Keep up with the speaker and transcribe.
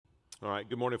All right,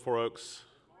 good morning, Four Oaks.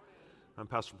 I'm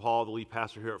Pastor Paul, the lead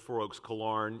pastor here at Four Oaks,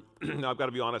 Killarn. Now, I've got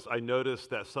to be honest, I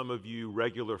noticed that some of you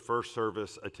regular first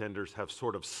service attenders have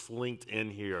sort of slinked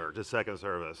in here to second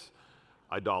service.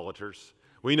 Idolaters.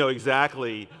 We know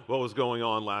exactly what was going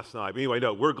on last night. But anyway,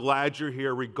 no, we're glad you're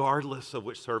here regardless of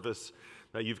which service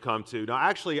that you've come to. Now,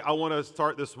 actually, I want to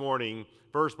start this morning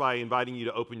first by inviting you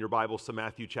to open your Bibles to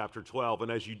Matthew chapter 12.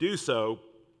 And as you do so,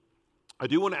 I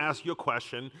do want to ask you a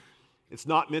question. It's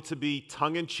not meant to be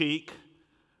tongue-in-cheek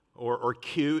or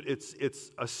cute.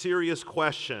 It's a serious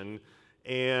question,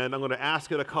 and I'm going to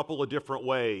ask it a couple of different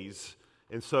ways.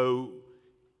 And so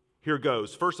here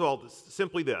goes. First of all,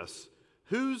 simply this.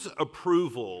 Whose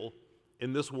approval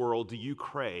in this world do you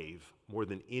crave more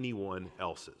than anyone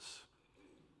else's?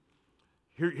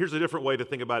 Here's a different way to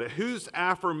think about it. Whose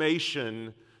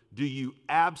affirmation do you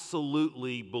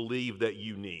absolutely believe that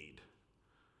you need?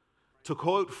 To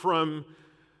quote from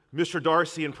Mr.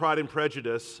 Darcy in Pride and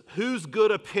Prejudice, whose good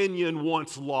opinion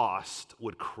once lost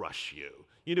would crush you?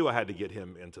 You knew I had to get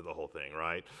him into the whole thing,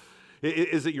 right?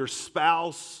 Is it your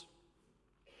spouse,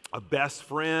 a best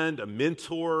friend, a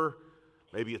mentor?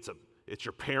 Maybe it's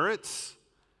your parents,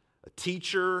 a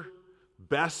teacher,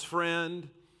 best friend.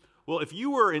 Well, if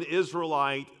you were an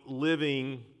Israelite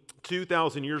living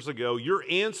 2,000 years ago, your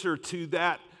answer to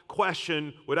that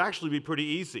question would actually be pretty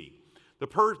easy.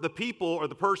 The people or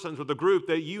the persons or the group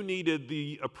that you needed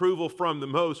the approval from the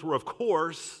most were, of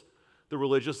course, the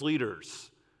religious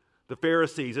leaders, the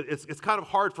Pharisees. It's kind of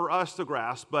hard for us to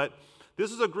grasp, but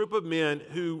this is a group of men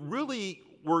who really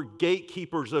were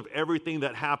gatekeepers of everything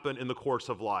that happened in the course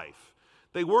of life.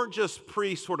 They weren't just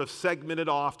priests sort of segmented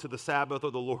off to the Sabbath or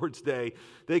the Lord's Day.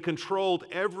 They controlled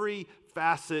every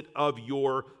facet of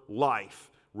your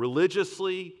life,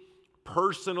 religiously,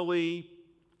 personally,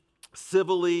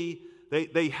 civilly.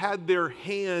 They had their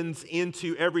hands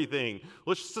into everything.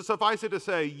 Let's just suffice it to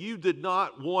say, you did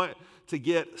not want to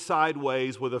get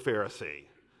sideways with a Pharisee.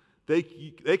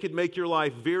 They could make your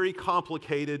life very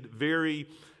complicated, very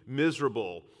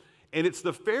miserable. And it's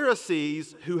the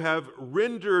Pharisees who have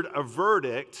rendered a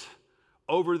verdict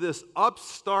over this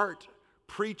upstart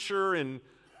preacher and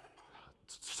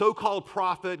so-called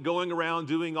prophet going around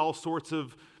doing all sorts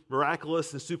of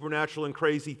miraculous and supernatural and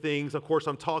crazy things. Of course,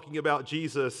 I'm talking about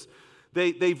Jesus.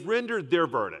 They've rendered their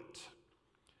verdict.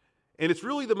 And it's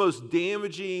really the most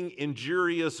damaging,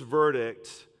 injurious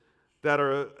verdict that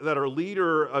a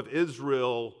leader of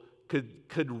Israel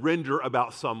could render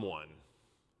about someone.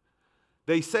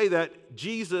 They say that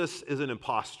Jesus is an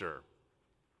imposter.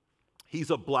 He's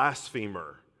a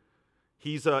blasphemer.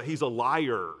 He's a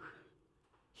liar.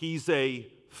 He's a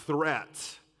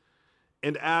threat.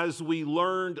 And as we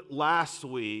learned last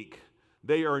week,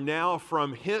 they are now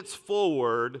from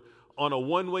henceforward on a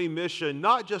one-way mission,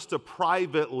 not just to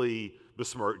privately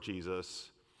besmirch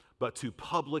Jesus, but to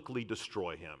publicly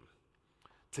destroy him,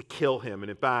 to kill him.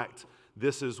 And in fact,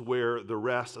 this is where the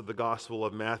rest of the Gospel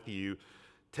of Matthew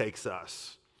takes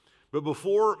us. But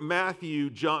before Matthew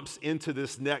jumps into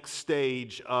this next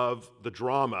stage of the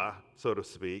drama, so to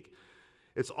speak,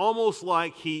 it's almost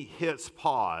like he hits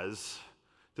pause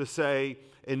to say,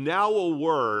 and now a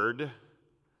word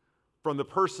from the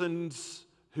persons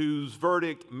whose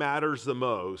verdict matters the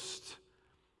most,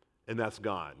 and that's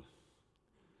God.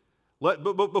 But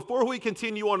before we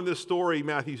continue on in this story,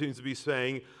 Matthew seems to be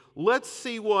saying, let's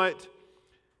see what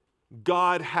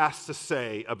God has to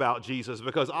say about Jesus,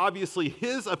 because obviously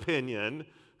his opinion,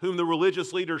 whom the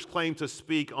religious leaders claim to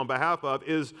speak on behalf of,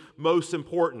 is most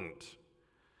important.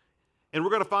 And we're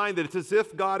going to find that it's as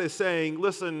if God is saying,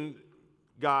 listen,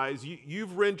 guys,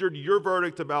 you've rendered your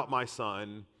verdict about my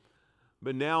son,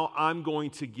 but now I'm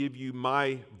going to give you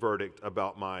my verdict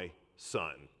about my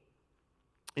son.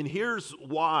 And here's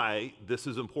why this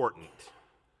is important.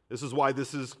 This is why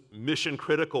this is mission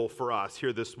critical for us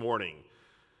here this morning.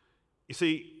 You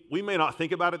see, we may not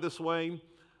think about it this way,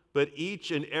 but each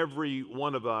and every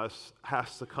one of us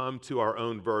has to come to our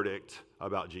own verdict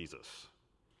about Jesus.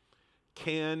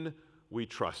 Can we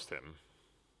trust him?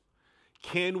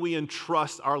 Can we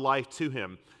entrust our life to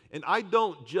him? And I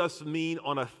don't just mean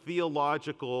on a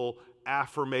theological,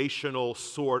 affirmational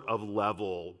sort of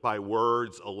level by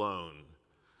words alone,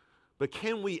 but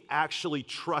can we actually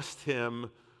trust him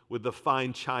with the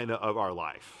fine china of our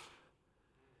life?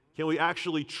 Can we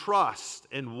actually trust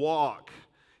and walk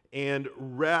and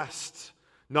rest,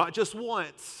 not just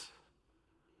once,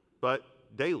 but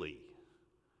daily,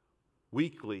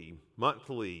 weekly,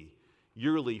 monthly,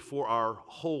 yearly, for our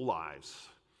whole lives?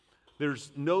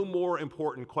 There's no more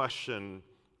important question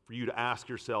for you to ask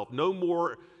yourself, no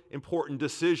more important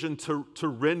decision to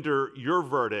render your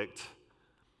verdict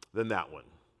than that one.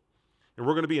 And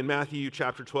we're going to be in Matthew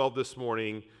chapter 12 this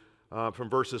morning from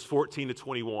verses 14 to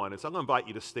 21. And so I'm going to invite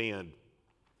you to stand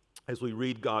as we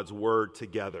read God's word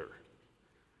together.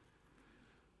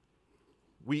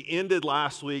 We ended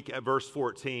last week at verse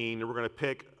 14, and we're going to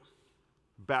pick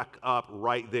back up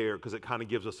right there because it kind of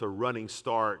gives us a running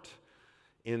start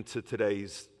into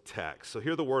today's text. So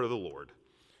hear the word of the Lord.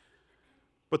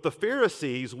 But the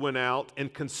Pharisees went out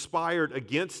and conspired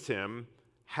against him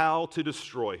how to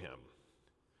destroy him.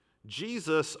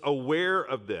 Jesus, aware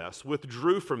of this,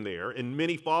 withdrew from there, and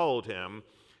many followed him,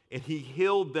 and he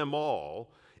healed them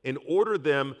all and ordered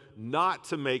them not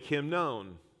to make him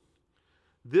known.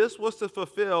 This was to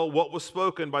fulfill what was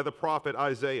spoken by the prophet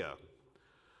Isaiah.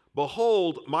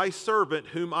 Behold, my servant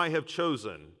whom I have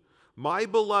chosen, my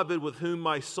beloved with whom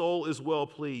my soul is well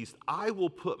pleased. I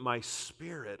will put my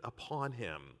spirit upon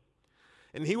him,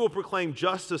 and he will proclaim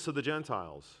justice to the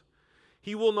Gentiles.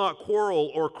 He will not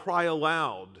quarrel or cry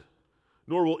aloud,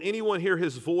 nor will anyone hear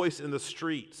his voice in the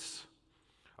streets.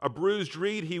 A bruised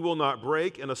reed he will not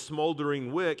break, and a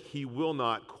smoldering wick he will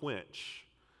not quench,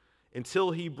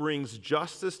 until he brings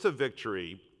justice to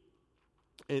victory,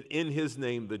 and in his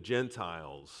name the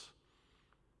Gentiles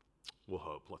will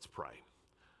hope. Let's pray.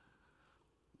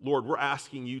 Lord, we're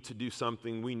asking you to do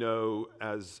something we know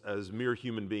as mere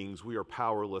human beings we are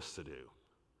powerless to do.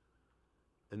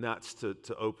 And that's to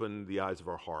open the eyes of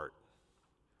our heart,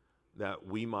 that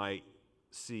we might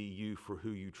see you for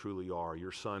who you truly are,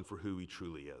 your Son for who he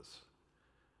truly is.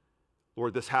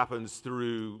 Lord, this happens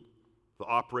through the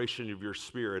operation of your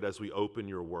Spirit as we open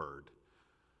your word.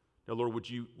 Now, Lord, would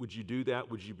you do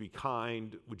that? Would you be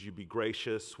kind? Would you be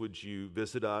gracious? Would you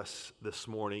visit us this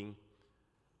morning?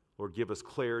 Lord, give us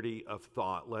clarity of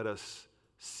thought. Let us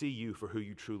see you for who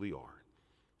you truly are.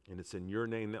 And it's in your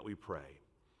name that we pray.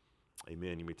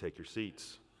 Amen. You may take your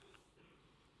seats.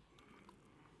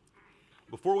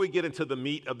 Before we get into the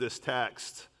meat of this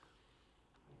text,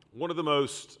 one of the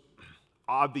most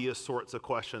obvious sorts of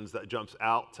questions that jumps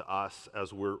out to us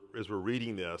as we're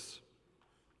reading this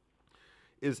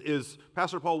is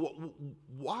Pastor Paul,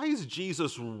 why is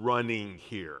Jesus running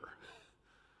here?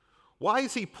 Why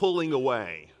is he pulling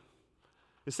away?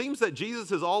 It seems that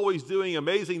Jesus is always doing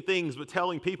amazing things, but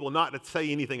telling people not to say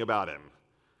anything about him,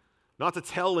 not to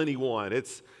tell anyone.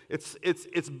 It's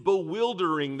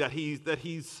bewildering that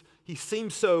he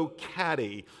seems so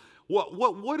catty.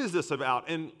 What is this about?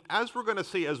 And as we're going to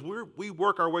see, as we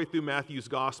work our way through Matthew's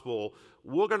gospel,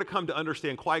 we're going to come to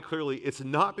understand quite clearly it's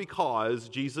not because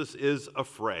Jesus is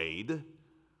afraid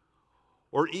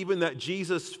or even that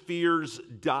Jesus fears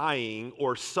dying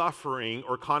or suffering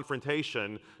or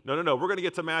confrontation. No. We're going to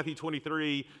get to Matthew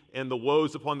 23, and the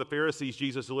woes upon the Pharisees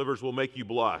Jesus delivers will make you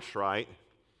blush, right?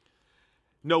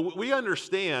 No, we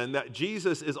understand that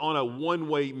Jesus is on a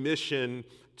one-way mission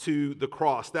to the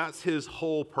cross. That's his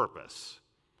whole purpose.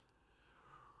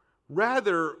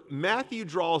 Rather, Matthew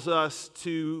draws us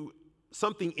to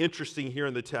something interesting here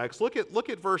in the text. Look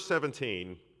at verse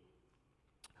 17.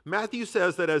 Matthew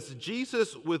says that as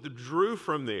Jesus withdrew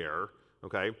from there,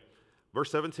 okay,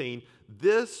 verse 17,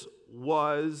 this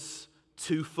was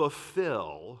to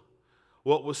fulfill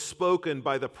what was spoken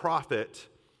by the prophet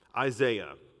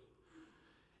Isaiah.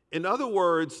 In other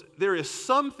words, there is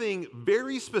something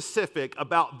very specific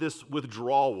about this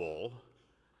withdrawal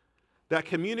that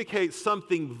communicates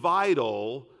something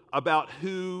vital about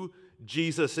who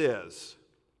Jesus is.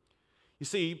 You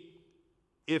see,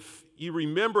 if you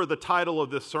remember the title of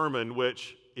this sermon,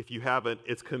 which, if you haven't,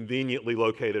 it's conveniently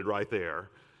located right there,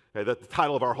 okay, that's the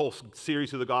title of our whole series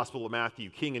through the Gospel of Matthew,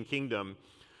 King and Kingdom.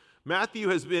 Matthew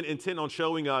has been intent on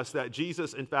showing us that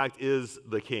Jesus, in fact, is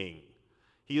the King.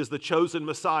 He is the chosen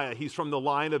Messiah. He's from the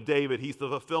line of David. He's the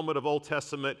fulfillment of Old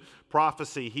Testament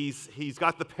prophecy. He's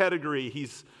got the pedigree.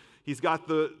 He's got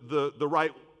the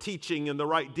right teaching and the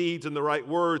right deeds and the right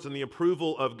words and the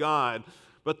approval of God.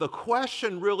 But the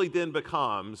question really then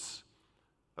becomes,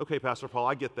 okay, Pastor Paul,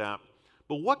 I get that,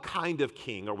 but what kind of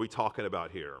king are we talking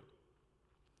about here?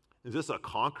 Is this a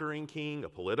conquering king, a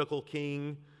political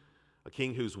king, a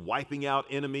king who's wiping out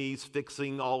enemies,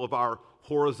 fixing all of our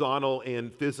horizontal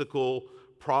and physical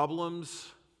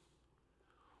problems?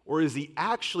 Or is he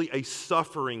actually a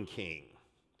suffering king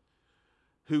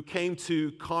who came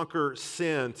to conquer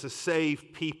sin, to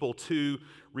save people, to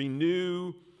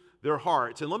renew their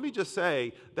hearts? And let me just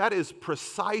say, that is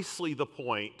precisely the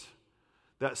point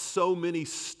that so many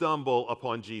stumble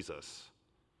upon Jesus.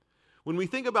 When we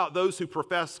think about those who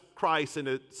profess Christ and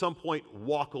at some point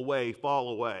walk away, fall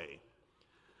away,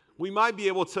 we might be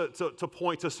able to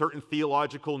point to certain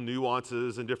theological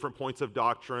nuances and different points of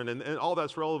doctrine, and all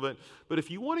that's relevant. But if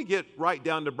you want to get right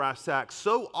down to brass tacks,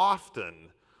 so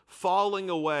often falling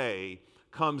away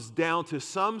comes down to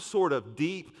some sort of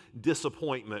deep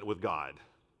disappointment with God.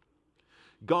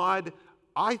 God,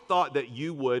 I thought that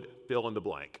you would fill in the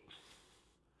blank.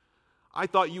 I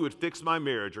thought you would fix my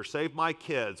marriage or save my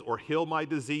kids or heal my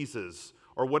diseases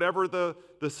or whatever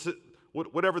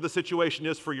the situation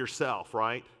is for yourself,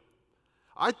 right?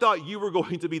 I thought you were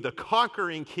going to be the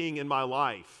conquering king in my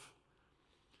life.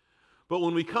 But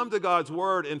when we come to God's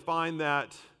word and find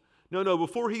that, no,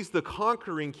 before he's the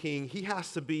conquering king, he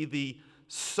has to be the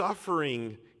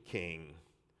suffering king.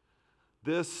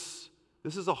 This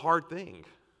is a hard thing.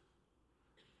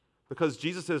 Because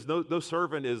Jesus says no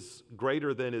servant is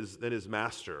greater than his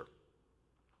master.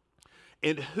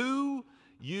 And who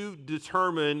you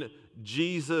determine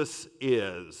Jesus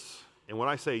is, and when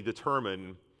I say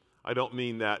determine, I don't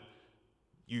mean that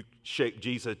you shape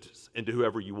Jesus into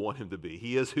whoever you want him to be.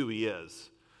 He is who he is.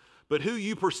 But who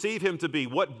you perceive him to be,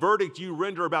 what verdict you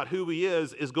render about who he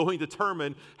is going to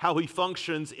determine how he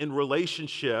functions in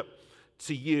relationship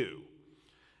to you.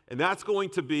 And that's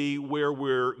going to be where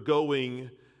we're going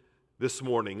this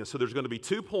morning. And so there's going to be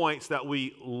 2 points that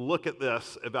we look at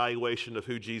this evaluation of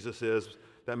who Jesus is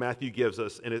that Matthew gives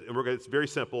us. And it's very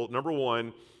simple. Number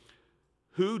 1,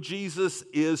 who Jesus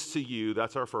is to you,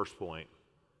 that's our first point.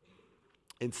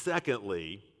 And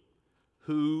secondly,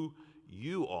 who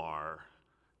you are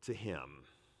to him.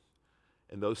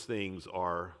 And those things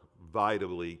are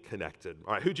vitally connected.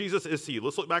 All right, who Jesus is to you.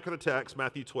 Let's look back at the text,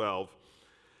 Matthew 12.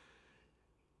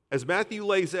 As Matthew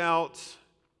lays out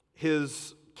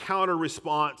his counter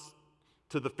response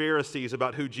to the Pharisees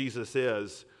about who Jesus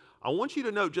is, I want you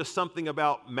to note just something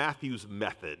about Matthew's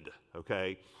method,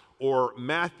 okay, or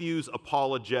Matthew's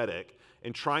apologetic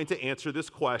in trying to answer this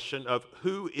question of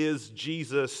who is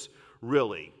Jesus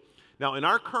really. Now, in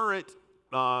our current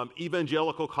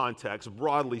evangelical context,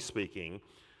 broadly speaking,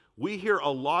 we hear a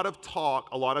lot of talk,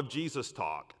 a lot of Jesus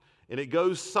talk, and it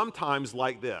goes sometimes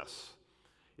like this.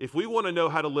 If we want to know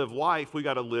how to live life, we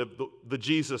got to live the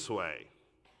Jesus way.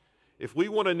 If we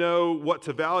want to know what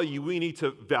to value, we need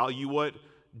to value what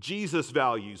Jesus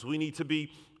values. We need to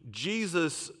be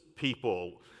Jesus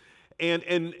people. And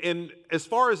as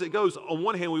far as it goes, on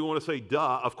one hand, we want to say,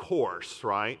 duh, of course,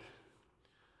 right?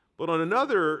 But on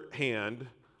another hand,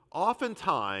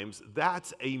 oftentimes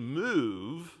that's a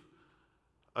move,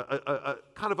 a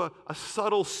kind of a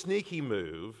subtle, sneaky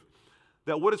move,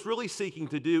 that what it's really seeking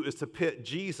to do is to pit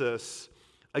Jesus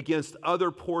against other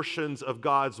portions of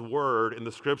God's word in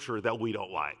the scripture that we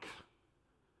don't like,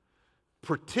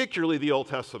 particularly the Old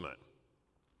Testament.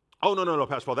 Oh, no,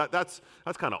 Pastor Paul, that's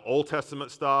kind of Old Testament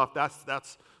stuff.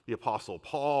 That's the Apostle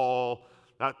Paul.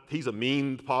 He's a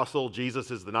mean apostle.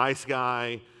 Jesus is the nice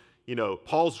guy. You know,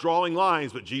 Paul's drawing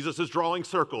lines, but Jesus is drawing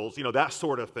circles. You know, that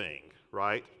sort of thing,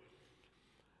 right?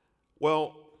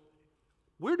 Well,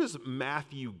 where does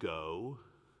Matthew go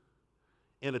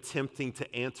in attempting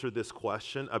to answer this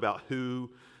question about who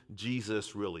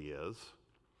Jesus really is?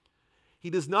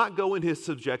 He does not go in his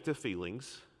subjective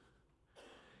feelings.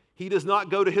 He does not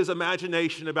go to his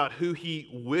imagination about who he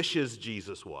wishes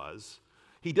Jesus was.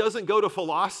 He doesn't go to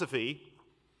philosophy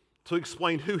to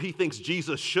explain who he thinks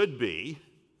Jesus should be,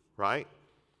 right?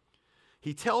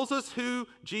 He tells us who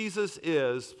Jesus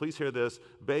is, please hear this,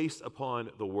 based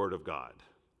upon the Word of God.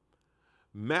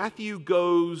 Matthew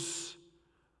goes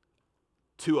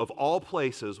to, of all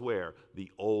places, where? The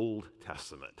Old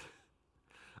Testament.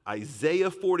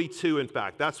 Isaiah 42, in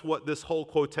fact, that's what this whole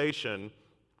quotation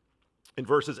in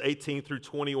verses 18 through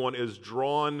 21 is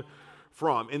drawn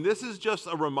from. And this is just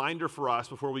a reminder for us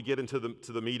before we get into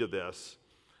the meat of this.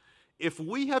 If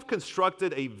we have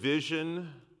constructed a vision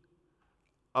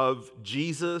of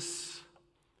Jesus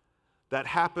that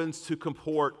happens to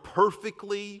comport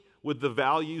perfectly with the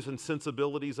values and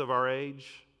sensibilities of our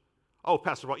age, oh,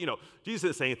 Pastor Paul, Jesus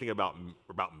didn't say anything about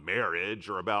marriage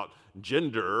or about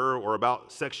gender or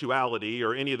about sexuality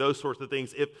or any of those sorts of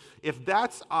things. If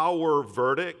that's our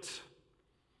verdict,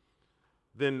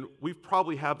 then we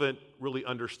probably haven't really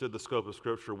understood the scope of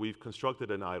Scripture. We've constructed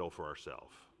an idol for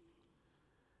ourselves.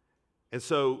 And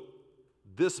so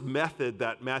this method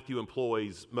that Matthew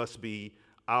employs must be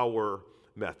our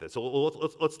method. So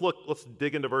let's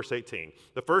dig into verse 18.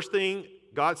 The first thing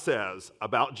God says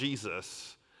about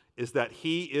Jesus is that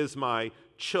he is my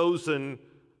chosen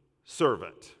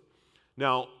servant.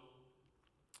 Now,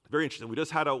 very interesting. We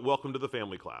just had a welcome to the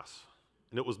family class,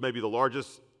 and it was maybe the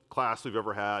largest class we've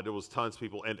ever had. There was tons of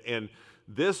people, and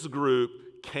this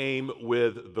group came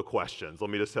with the questions. Let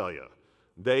me just tell you,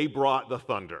 they brought the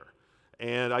thunder.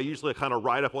 And I usually kind of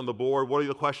write up on the board, what are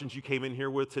the questions you came in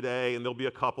here with today? And there'll be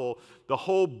a couple. The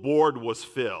whole board was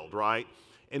filled, right?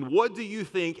 And what do you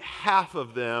think half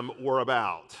of them were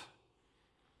about?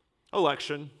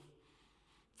 Election,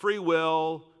 free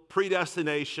will,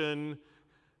 predestination.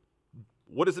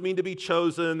 What does it mean to be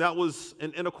chosen? That was,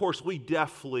 and of course, we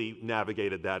deftly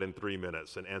navigated that in 3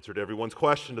 minutes and answered everyone's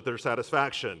question to their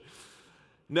satisfaction.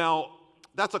 Now,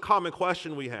 that's a common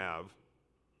question we have.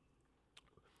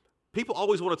 People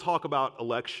always want to talk about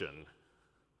election,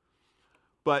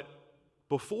 but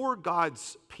before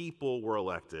God's people were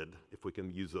elected, if we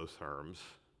can use those terms,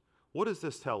 what does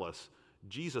this tell us?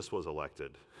 Jesus was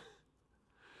elected.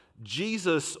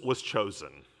 Jesus was chosen.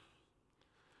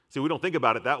 See, we don't think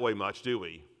about it that way much, do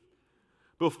we?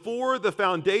 Before the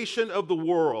foundation of the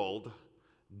world,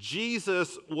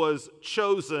 Jesus was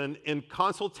chosen in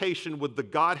consultation with the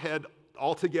Godhead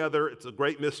altogether. It's a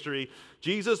great mystery.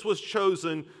 Jesus was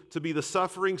chosen to be the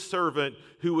suffering servant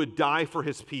who would die for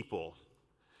his people.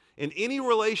 And any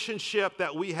relationship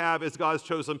that we have as God's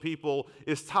chosen people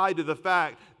is tied to the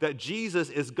fact that Jesus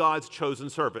is God's chosen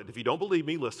servant. If you don't believe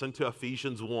me, listen to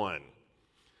Ephesians 1.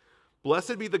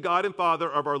 Blessed be the God and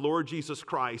Father of our Lord Jesus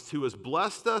Christ, who has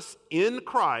blessed us in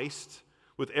Christ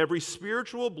with every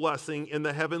spiritual blessing in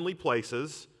the heavenly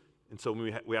places. And so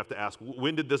we have to ask,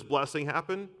 when did this blessing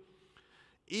happen?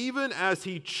 Even as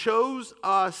he chose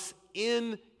us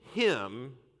in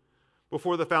him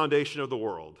before the foundation of the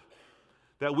world,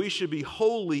 that we should be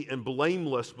holy and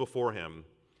blameless before him.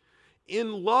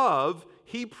 In love,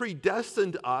 he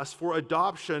predestined us for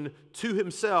adoption to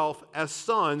himself as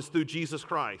sons through Jesus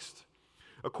Christ,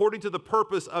 according to the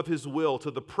purpose of his will, to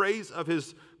the praise of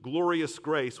his glorious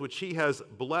grace, which he has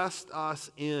blessed us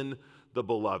in the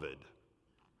beloved.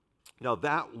 Now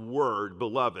that word,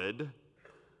 beloved,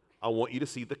 I want you to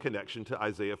see the connection to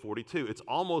Isaiah 42. It's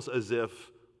almost as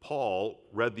if Paul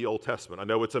read the Old Testament. I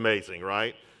know it's amazing,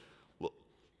 right?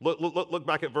 Look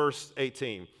back at verse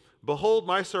 18. Behold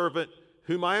my servant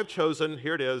whom I have chosen,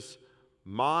 here it is,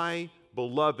 my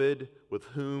beloved with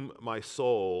whom my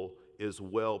soul is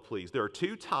well pleased. There are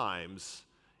 2 times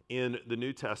in the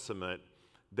New Testament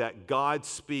that God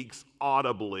speaks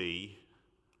audibly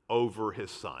over his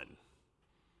son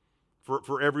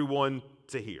for everyone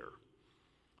to hear.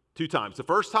 2 times. The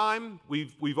first time,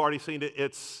 we've already seen it,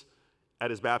 it's at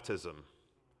his baptism.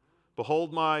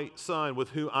 Behold my son with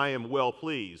whom I am well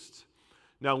pleased.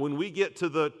 Now, when we get to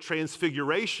the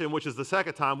transfiguration, which is the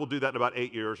second time, we'll do that in about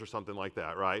 8 years or something like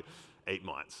that, right? 8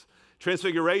 months.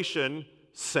 Transfiguration,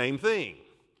 same thing.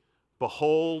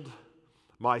 Behold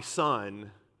my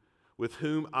son with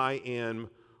whom I am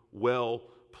well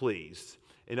pleased.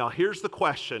 And now here's the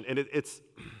question, and it's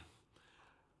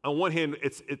on one hand,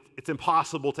 it's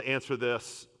impossible to answer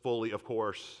this fully, of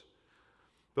course,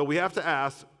 but we have to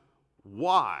ask,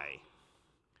 why?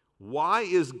 Why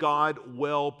is God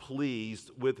well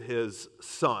pleased with his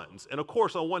sons? And of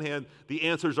course, on one hand, the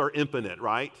answers are infinite,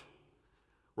 right?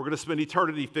 We're going to spend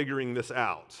eternity figuring this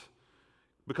out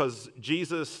because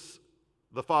Jesus,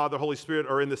 the Father, Holy Spirit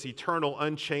are in this eternal,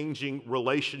 unchanging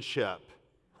relationship,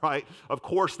 right? Of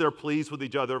course, they're pleased with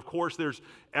each other. Of course, there's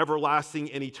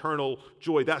everlasting and eternal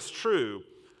joy. That's true.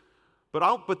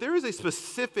 But there is a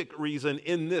specific reason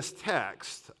in this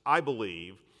text, I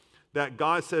believe, that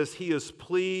God says he is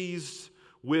pleased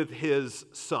with his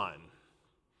son.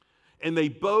 And they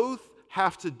both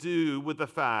have to do with the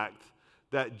fact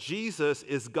that Jesus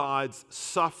is God's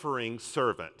suffering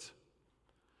servant.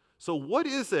 So what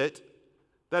is it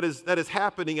that is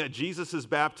happening at Jesus'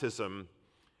 baptism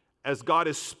as God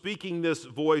is speaking this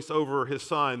voice over his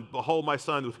son, behold my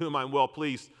son with whom I'm well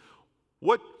pleased?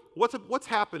 What's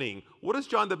happening? What does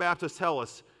John the Baptist tell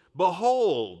us?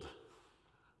 Behold,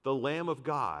 the Lamb of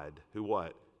God who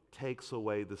what? Takes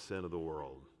away the sin of the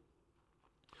world.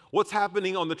 What's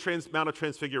happening on the Mount of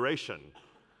Transfiguration?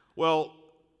 Well,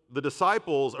 the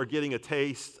disciples are getting a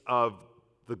taste of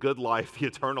the good life, the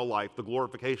eternal life, the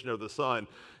glorification of the Son.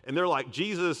 And they're like,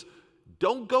 Jesus,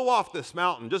 don't go off this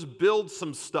mountain. Just build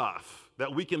some stuff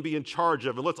that we can be in charge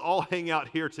of, and let's all hang out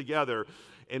here together.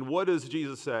 And what does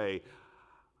Jesus say?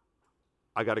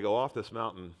 I got to go off this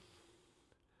mountain.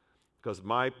 Because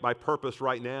my purpose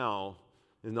right now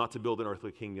is not to build an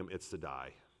earthly kingdom, it's to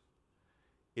die.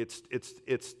 It's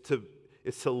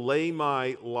to lay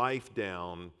my life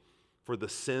down for the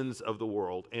sins of the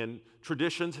world. And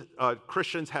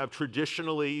Christians have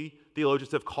traditionally,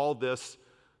 theologians have called this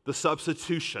the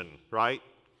substitution, right?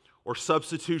 Or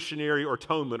substitutionary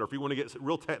atonement, or if you want to get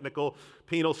real technical,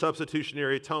 penal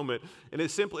substitutionary atonement. And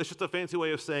it's just a fancy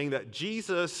way of saying that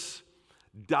Jesus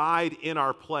died in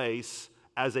our place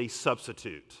as a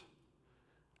substitute,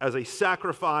 as a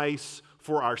sacrifice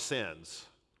for our sins.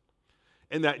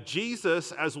 And that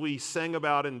Jesus, as we sang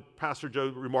about and Pastor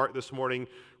Joe remarked this morning,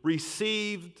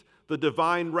 received the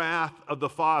divine wrath of the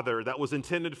Father that was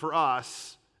intended for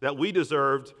us that we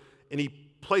deserved, and he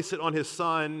placed it on his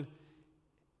son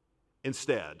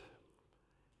instead.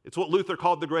 It's what Luther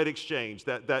called the great exchange,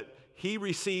 that he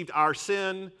received our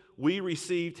sin, we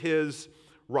received his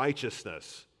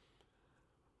righteousness.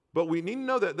 But we need to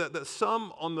know that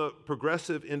some on the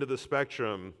progressive end of the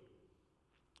spectrum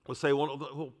will say,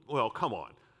 well, come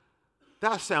on.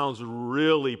 That sounds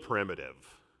really primitive.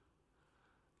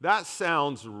 That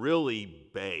sounds really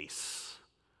base.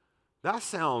 That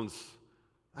sounds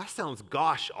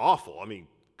gosh awful. I mean,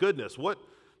 goodness,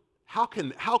 how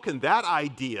can that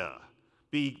idea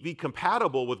be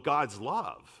compatible with God's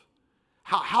love?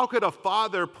 How could a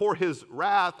father pour his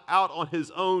wrath out on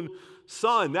his own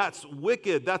son? That's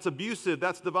wicked, that's abusive,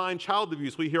 that's divine child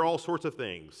abuse. We hear all sorts of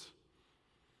things.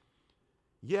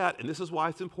 Yet, and this is why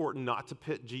it's important not to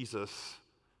pit Jesus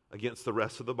against the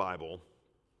rest of the Bible,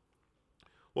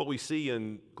 what we see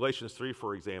in Galatians 3,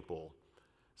 for example,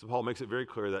 so Paul makes it very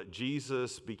clear that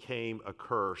Jesus became a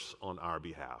curse on our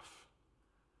behalf.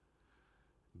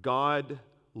 God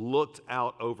looked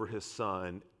out over his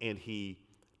son and he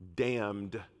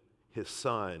damned his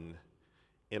son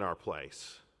in our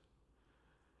place.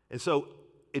 And so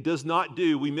it does not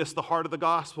do, we miss the heart of the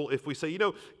gospel if we say,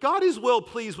 God is well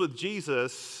pleased with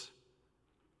Jesus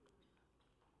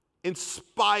in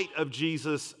spite of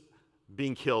Jesus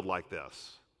being killed like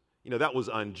this. That was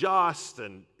unjust,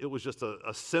 and it was just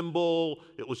a symbol.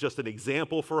 It was just an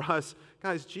example for us.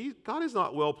 Guys, God is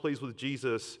not well pleased with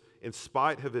Jesus in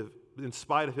spite of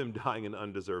him dying an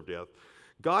undeserved death.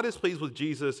 God is pleased with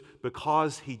Jesus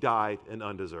because he died an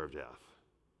undeserved death.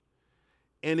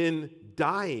 And in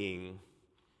dying,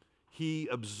 he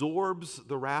absorbs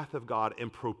the wrath of God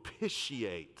and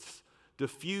propitiates,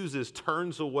 diffuses,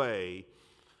 turns away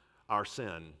our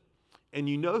sin. And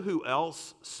you know who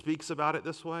else speaks about it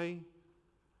this way?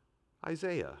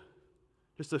 Isaiah.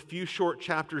 Just a few short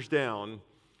chapters down,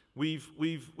 we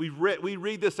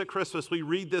read this at Christmas, we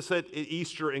read this at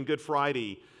Easter and Good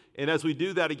Friday, and as we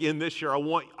do that again this year, I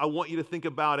want you to think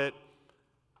about it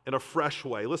in a fresh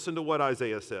way. Listen to what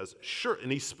Isaiah says. Sure,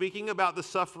 and he's speaking about the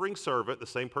suffering servant, the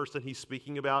same person he's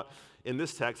speaking about in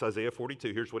this text, Isaiah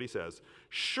 42. Here's what he says.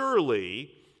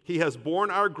 Surely he has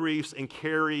borne our griefs and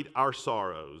carried our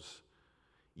sorrows,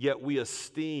 yet we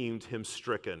esteemed him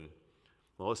stricken.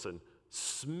 Well, listen,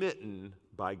 smitten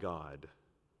by God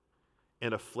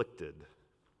and afflicted.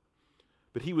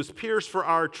 But he was pierced for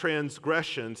our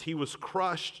transgressions, he was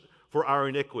crushed for our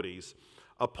iniquities.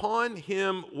 Upon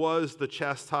him was the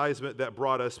chastisement that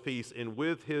brought us peace, and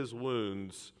with his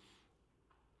wounds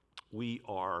we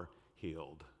are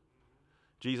healed.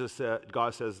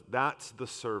 God says, that's the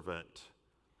servant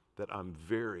that I'm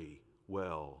very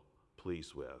well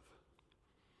pleased with.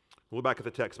 Look back at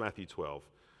the text, Matthew 12.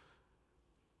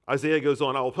 Isaiah goes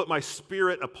on, I will put my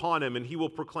spirit upon him, and he will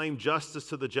proclaim justice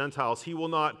to the Gentiles. He will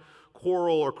not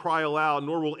quarrel or cry aloud,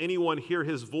 nor will anyone hear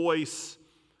his voice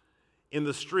in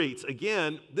the streets.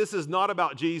 Again, this is not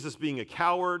about Jesus being a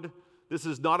coward. This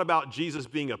is not about Jesus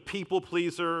being a people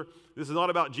pleaser. This is not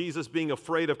about Jesus being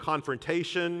afraid of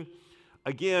confrontation.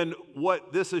 Again,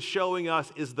 what this is showing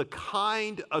us is the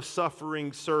kind of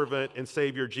suffering servant and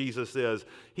Savior Jesus is.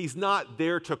 He's not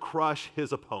there to crush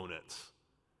his opponents.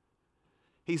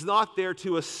 He's not there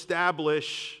to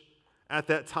establish at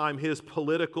that time his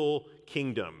political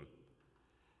kingdom.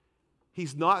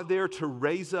 He's not there to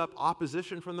raise up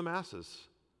opposition from the masses.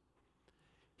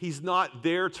 He's not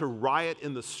there to riot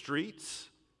in the streets.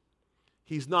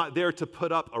 He's not there to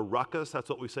put up a ruckus. That's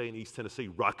what we say in East Tennessee,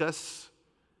 ruckus.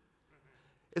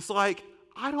 It's like,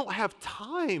 I don't have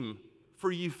time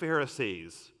for you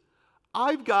Pharisees.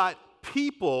 I've got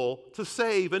people to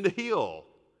save and to heal.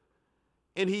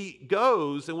 And he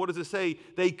goes, and what does it say?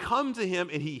 They come to him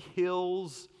and he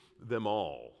heals them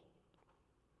all.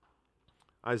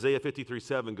 Isaiah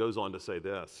 53:7 goes on to say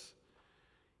this.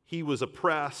 He was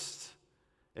oppressed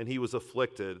and he was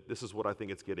afflicted. This is what I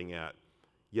think it's getting at.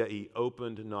 Yet he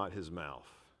opened not his mouth.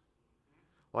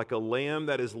 Like a lamb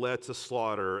that is led to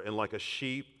slaughter, and like a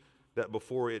sheep that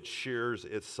before it shears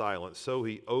its silent, so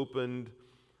he opened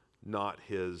not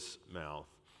his mouth.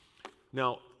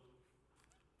 Now,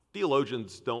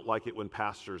 theologians don't like it when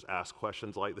pastors ask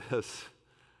questions like this,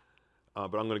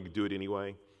 but I'm going to do it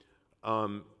anyway.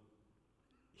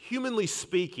 Humanly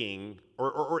speaking,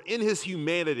 or in his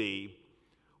humanity,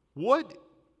 what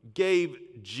gave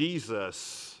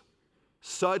Jesus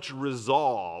such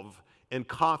resolve and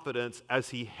confidence as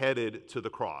he headed to the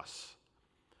cross?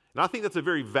 And I think that's a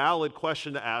very valid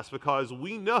question to ask, because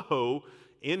we know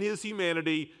in his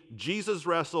humanity, Jesus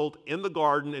wrestled in the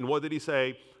garden, and what did he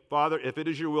say? Father, if it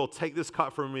is your will, take this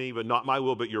cup from me, but not my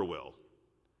will, but your will.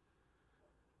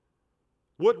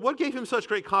 What gave him such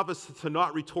great confidence to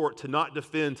not retort, to not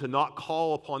defend, to not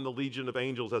call upon the legion of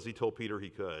angels as he told Peter he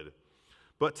could,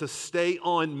 but to stay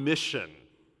on mission,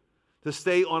 to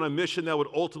stay on a mission that would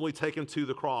ultimately take him to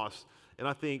the cross? And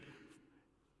I think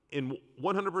in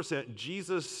 100%,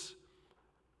 Jesus,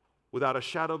 without a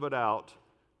shadow of a doubt,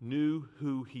 knew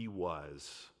who he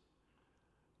was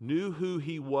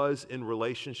in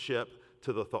relationship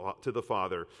to the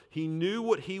Father. He knew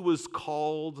what he was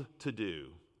called to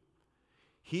do.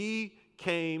 He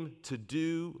came to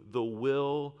do the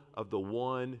will of the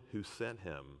one who sent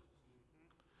him,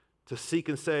 to seek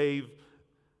and save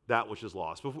that which is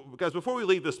lost. Guys, before we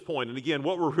leave this point, and again,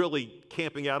 what we're really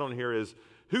camping out on here is,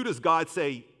 who does God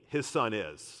say his son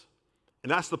is?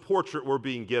 And that's the portrait we're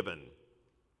being given.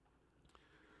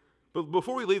 But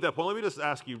before we leave that point, let me just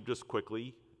ask you just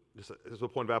quickly, just as a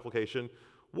point of application,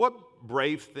 what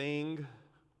brave thing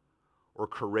or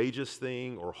courageous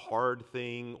thing or hard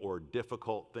thing or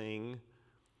difficult thing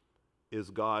is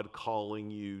God calling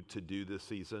you to do this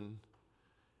season,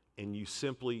 and you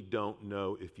simply don't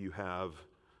know if you have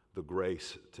the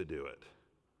grace to do it?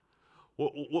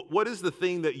 What is the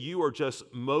thing that you are just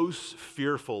most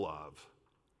fearful of?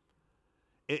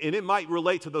 And it might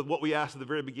relate to what we asked at the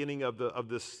very beginning of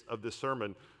this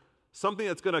sermon, something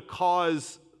that's going to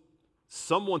cause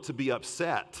someone to be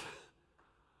upset,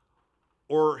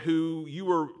 or who you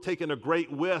were taking a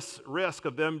great risk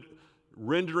of them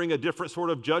rendering a different sort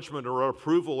of judgment or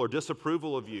approval or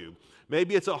disapproval of you.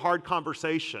 Maybe it's a hard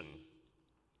conversation.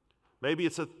 Maybe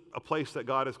it's a place that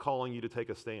God is calling you to take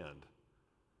a stand.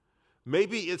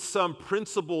 Maybe it's some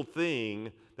principled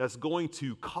thing that's going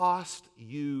to cost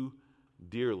you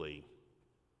dearly.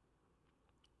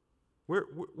 Where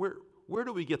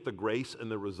do we get the grace and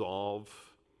the resolve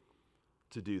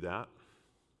to do that?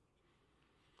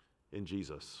 In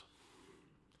Jesus.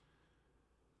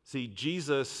 See,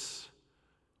 Jesus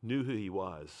knew who he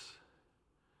was.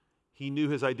 He knew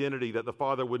his identity, that the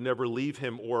Father would never leave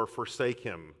him or forsake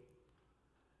him.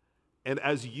 And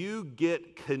as you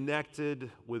get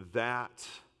connected with that,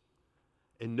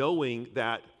 and knowing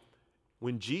that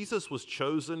when Jesus was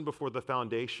chosen before the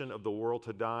foundation of the world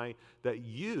to die, that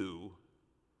you,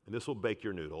 and this will bake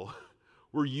your noodle,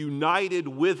 were united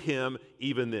with him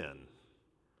even then.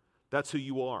 That's who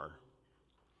you are.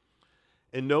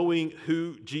 And knowing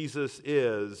who Jesus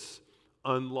is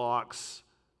unlocks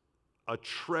a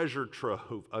treasure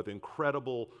trove of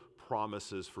incredible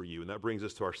promises for you. And that brings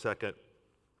us to our second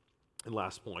and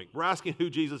last point. We're asking who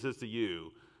Jesus is to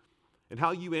you, and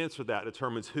how you answer that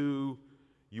determines who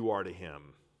you are to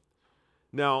him.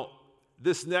 Now,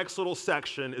 this next little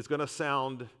section is going to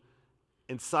sound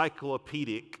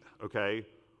encyclopedic, okay?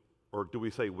 Or do we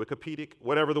say Wikipedic?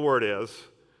 Whatever the word is.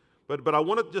 But I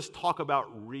want to just talk about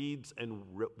reeds and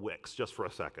wicks just for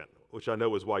a second, which I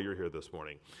know is why you're here this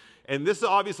morning. And this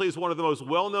obviously is one of the most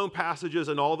well-known passages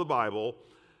in all the Bible.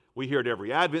 We hear it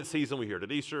every Advent season. We hear it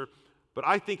at Easter. But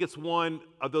I think it's one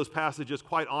of those passages,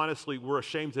 quite honestly, we're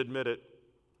ashamed to admit it.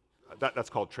 That's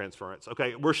called transference.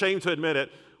 Okay, we're ashamed to admit it.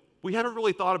 We haven't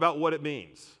really thought about what it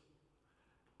means,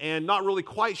 and not really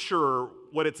quite sure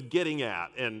what it's getting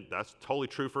at. And that's totally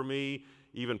true for me,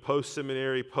 even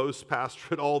post-seminary,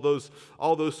 post-pastorate, all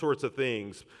those sorts of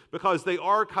things, because they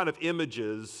are kind of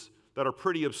images that are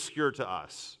pretty obscure to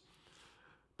us.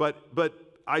 But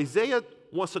Isaiah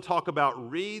wants to talk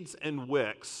about reeds and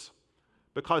wicks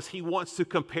because he wants to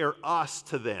compare us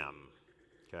to them,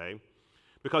 okay?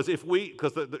 Because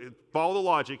follow the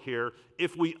logic here,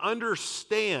 if we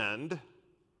understand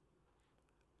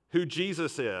who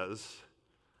Jesus is,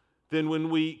 then when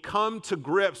we come to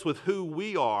grips with who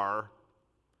we are,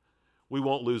 we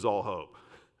won't lose all hope.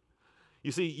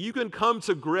 You see, you can come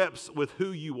to grips with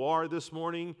who you are this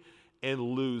morning and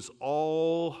lose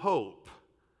all hope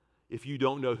if you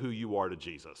don't know who you are to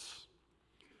Jesus.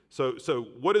 So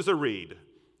what is a reed?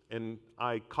 And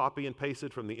I copy and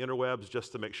pasted from the interwebs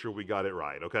just to make sure we got it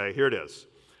right, okay? Here it is.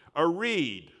 A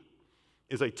reed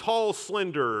is a tall,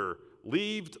 slender,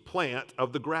 leaved plant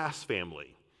of the grass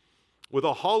family with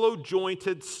a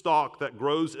hollow-jointed stalk that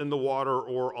grows in the water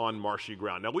or on marshy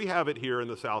ground. Now, we have it here in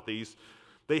the Southeast.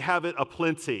 They have it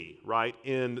aplenty, right,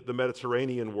 in the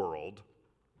Mediterranean world.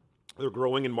 They're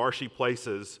growing in marshy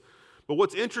places. But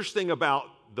what's interesting about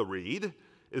the reed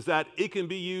is that it can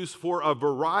be used for a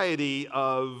variety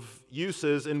of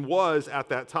uses, and was at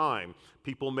that time.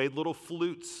 People made little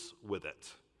flutes with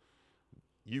it.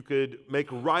 You could make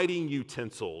writing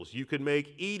utensils. You could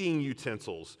make eating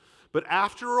utensils. But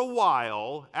after a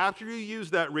while, after you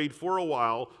use that reed for a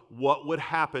while, what would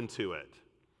happen to it?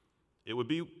 It would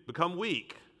become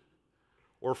weak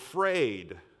or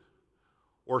frayed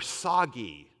or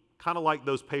soggy, kind of like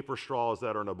those paper straws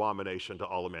that are an abomination to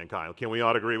all of mankind. Can we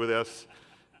all agree with this?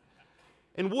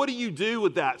 And what do you do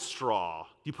with that straw?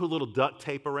 You put a little duct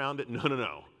tape around it?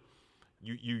 No.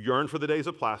 You yearn for the days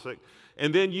of plastic,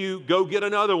 and then you go get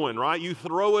another one, right? You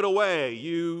throw it away.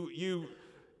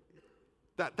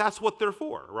 That's what they're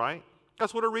for, right?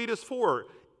 That's what a reed is for.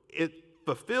 It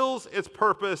fulfills its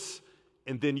purpose,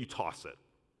 and then you toss it.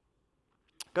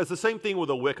 It's the same thing with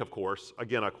a wick, of course.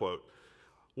 Again, I quote,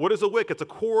 "What is a wick? It's a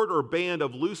cord or band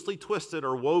of loosely twisted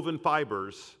or woven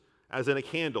fibers, as in a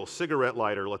candle, cigarette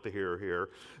lighter," let the hearer hear,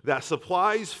 "that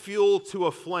supplies fuel to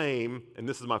a flame," and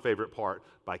this is my favorite part,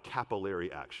 "by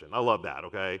capillary action." I love that,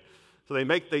 okay? So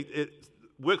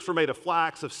wicks were made of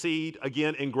flax, of seed,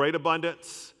 again, in great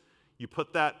abundance. You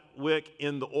put that wick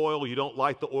in the oil. You don't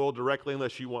light the oil directly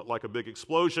unless you want like a big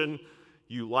explosion.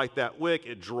 You light that wick.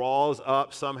 It draws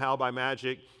up somehow by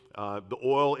magic the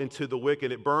oil into the wick,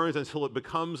 and it burns until it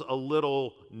becomes a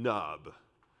little nub.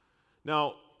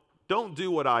 Now, don't do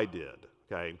what I did,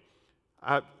 okay?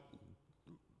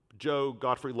 Joe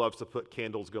Godfrey loves to put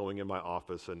candles going in my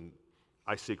office, and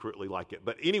I secretly like it.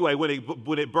 But anyway,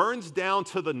 when it burns down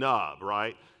to the nub,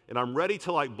 right, and I'm ready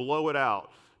to like blow it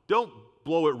out, don't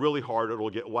blow it really hard, or it'll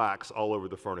get wax all over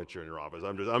the furniture in your office.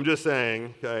 I'm just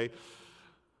saying, okay?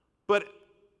 But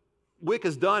wick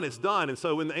is done, it's done. And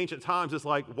so in the ancient times, it's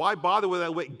like, why bother with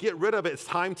that wick? Get rid of it. It's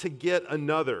time to get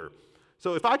another.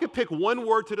 So if I could pick one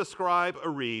word to describe a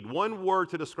reed, one word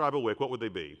to describe a wick, what would they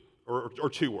be? Or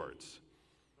two words?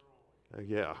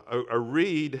 A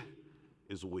reed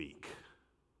is weak.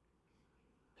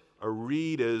 A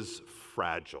reed is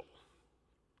fragile.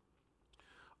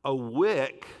 A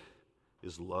wick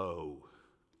is low.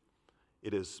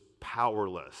 It is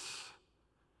powerless.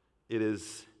 It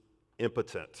is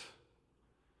impotent.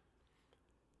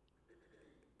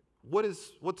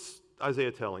 What's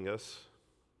Isaiah telling us?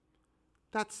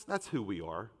 That's who we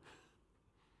are.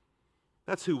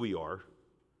 That's who we are.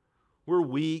 We're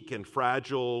weak and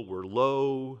fragile. We're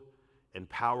low and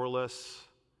powerless.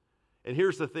 And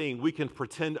here's the thing, we can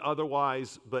pretend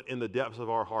otherwise, but in the depths of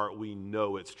our heart, we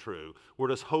know it's true. We're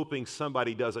just hoping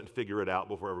somebody doesn't figure it out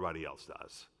before everybody else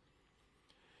does.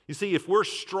 You see, if we're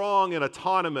strong and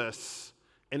autonomous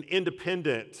and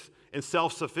independent and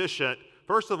self-sufficient,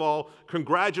 first of all,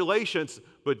 congratulations,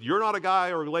 but you're not a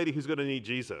guy or a lady who's going to need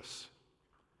Jesus.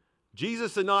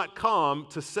 Jesus did not come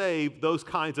to save those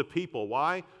kinds of people.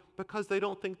 Why? Because they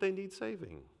don't think they need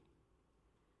saving.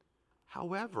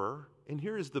 However, and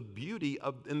here is the beauty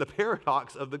and the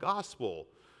paradox of the gospel.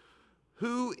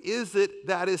 Who is it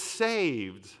that is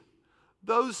saved?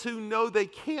 Those who know they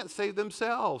can't save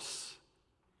themselves.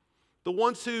 The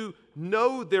ones who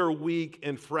know they're weak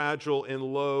and fragile and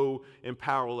low and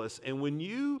powerless. And when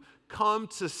you come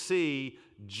to see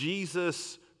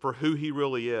Jesus for who he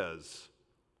really is,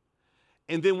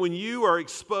 and then when you are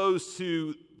exposed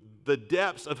to the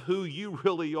depths of who you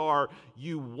really are,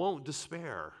 you won't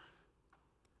despair.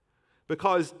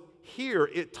 Because here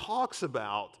it talks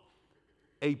about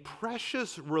a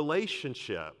precious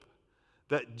relationship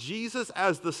that Jesus,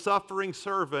 as the suffering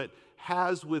servant,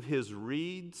 has with his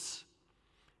reeds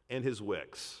and his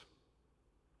wicks.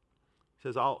 He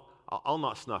says, I'll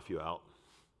not snuff you out.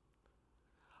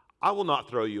 I will not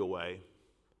throw you away.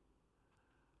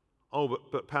 Oh,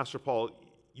 but Pastor Paul,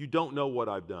 you don't know what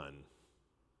I've done.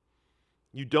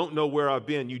 You don't know where I've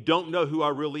been. You don't know who I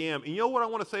really am. And you know what I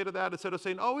want to say to that? Instead of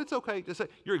saying, oh, it's okay, just say,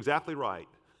 you're exactly right.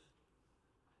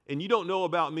 And you don't know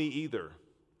about me either.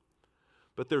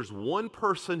 But there's one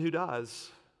person who does.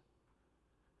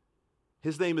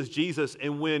 His name is Jesus.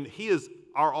 And when he is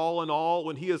our all in all,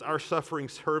 when he is our suffering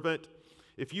servant,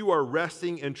 if you are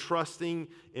resting and trusting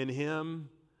in him,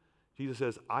 Jesus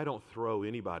says, I don't throw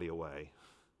anybody away.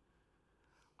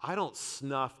 I don't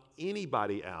snuff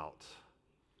anybody out.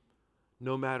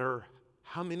 No matter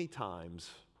how many times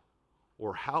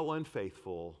or how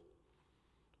unfaithful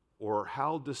or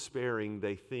how despairing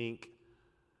they think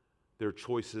their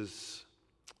choices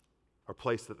or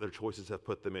place that their choices have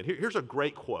put them in. Here's a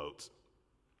great quote.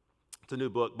 It's a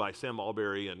new book by Sam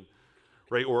Alberry and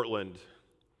Ray Ortland.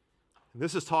 And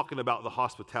this is talking about the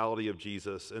hospitality of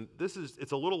Jesus. And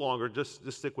it's a little longer,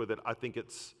 just stick with it. I think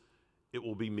it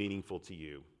will be meaningful to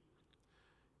you.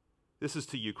 This is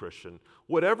to you, Christian.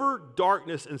 Whatever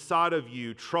darkness inside of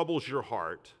you troubles your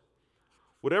heart,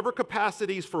 whatever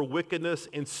capacities for wickedness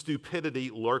and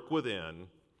stupidity lurk within,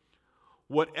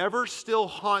 whatever still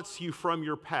haunts you from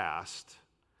your past,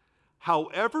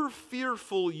 however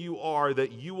fearful you are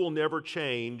that you will never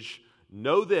change,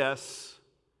 know this,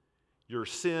 your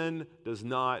sin does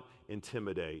not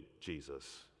intimidate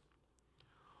Jesus.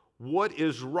 what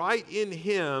is right in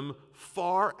him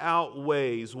far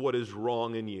outweighs what is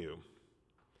wrong in you.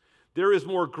 There is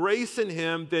more grace in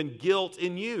him than guilt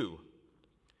in you.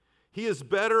 He is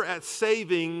better at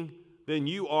saving than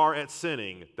you are at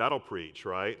sinning. That'll preach,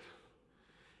 right?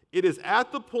 It is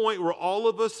at the point where all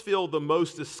of us feel the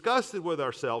most disgusted with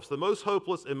ourselves, the most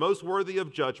hopeless and most worthy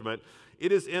of judgment.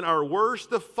 It is in our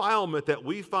worst defilement that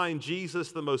we find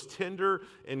Jesus the most tender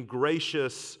and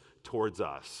gracious towards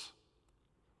us.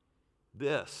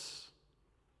 This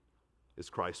is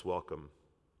Christ's welcome.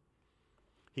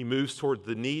 He moves toward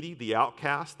the needy, the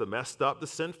outcast, the messed up, the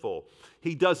sinful.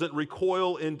 He doesn't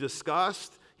recoil in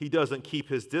disgust. He doesn't keep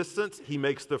his distance. He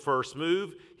makes the first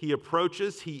move. He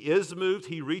approaches. He is moved.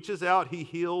 He reaches out. He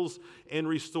heals and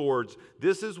restores.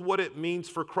 This is what it means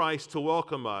for Christ to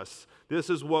welcome us. This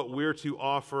is what we're to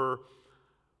offer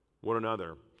one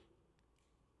another.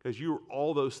 Because you're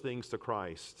all those things to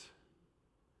Christ.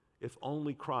 If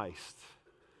only Christ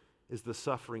is the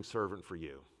suffering servant for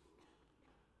you,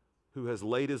 who has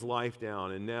laid his life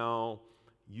down, and now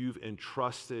you've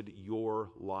entrusted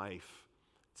your life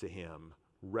to him,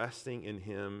 resting in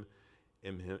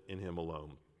him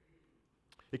alone.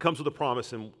 It comes with a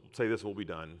promise, and say this, we'll be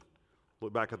done.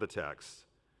 Look back at the text.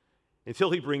 Until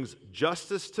he brings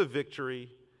justice to victory,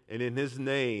 and in his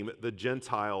name the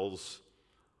Gentiles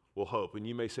will hope. And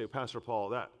you may say, Pastor Paul,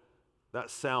 that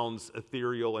sounds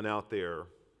ethereal and out there.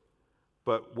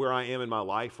 But where I am in my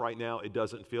life right now, it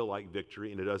doesn't feel like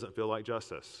victory and it doesn't feel like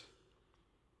justice.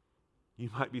 You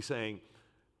might be saying,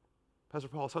 Pastor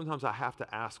Paul, sometimes I have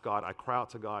to ask God, I cry out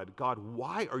to God, God,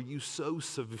 why are you so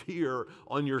severe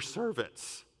on your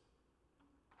servants?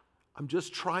 I'm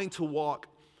just trying to walk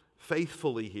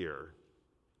faithfully here.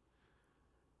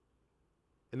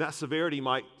 And that severity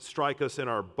might strike us in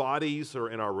our bodies or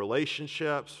in our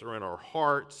relationships or in our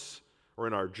hearts or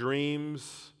in our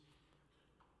dreams.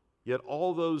 Yet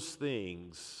all those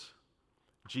things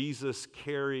Jesus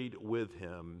carried with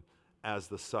him as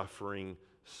the suffering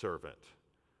servant.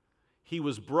 He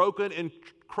was broken and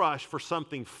crushed for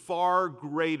something far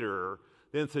greater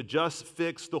than to just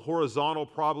fix the horizontal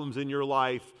problems in your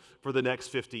life for the next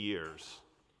 50 years.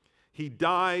 He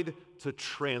died to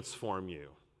transform you.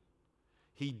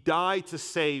 He died to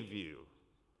save you.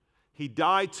 He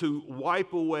died to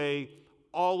wipe away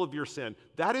all of your sin.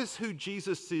 That is who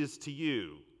Jesus is to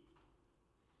you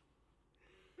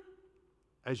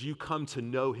as you come to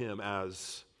know him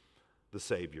as the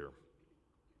Savior.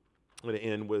 I'm going to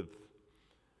end with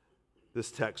this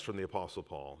text from the Apostle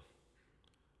Paul.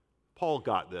 Paul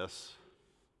got this.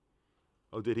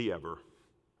 Oh, did he ever?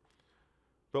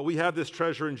 But we have this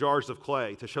treasure in jars of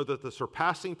clay to show that the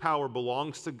surpassing power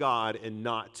belongs to God and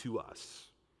not to us.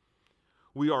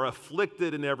 We are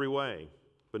afflicted in every way,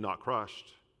 but not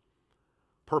crushed.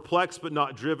 Perplexed, but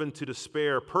not driven to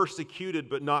despair. Persecuted,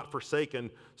 but not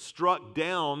forsaken. Struck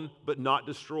down, but not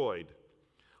destroyed.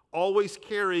 Always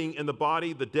carrying in the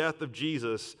body the death of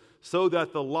Jesus, so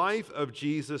that the life of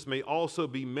Jesus may also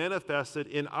be manifested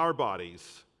in our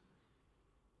bodies.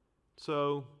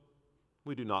 So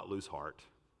we do not lose heart.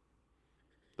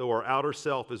 Though our outer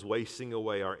self is wasting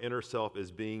away, our inner self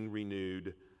is being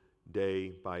renewed day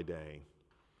by day.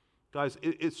 Guys,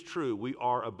 it's true. We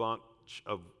are a bunch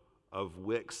of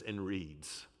wicks and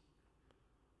reeds.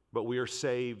 But we are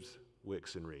saved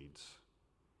wicks and reeds.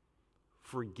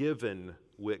 Forgiven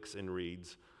wicks and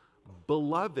reeds.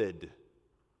 Beloved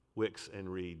wicks and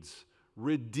reeds.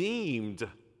 Redeemed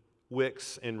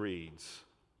wicks and reeds.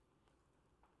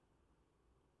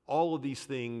 All of these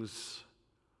things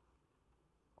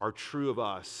are true of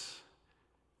us.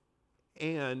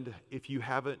 And if you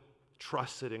haven't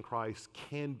trusted in Christ,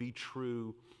 can be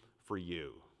true for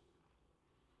you.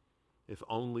 If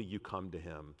only you come to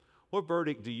him. What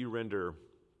verdict do you render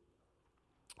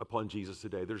upon Jesus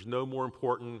today? There's no more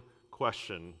important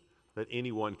question that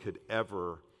anyone could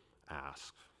ever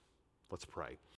ask. Let's pray.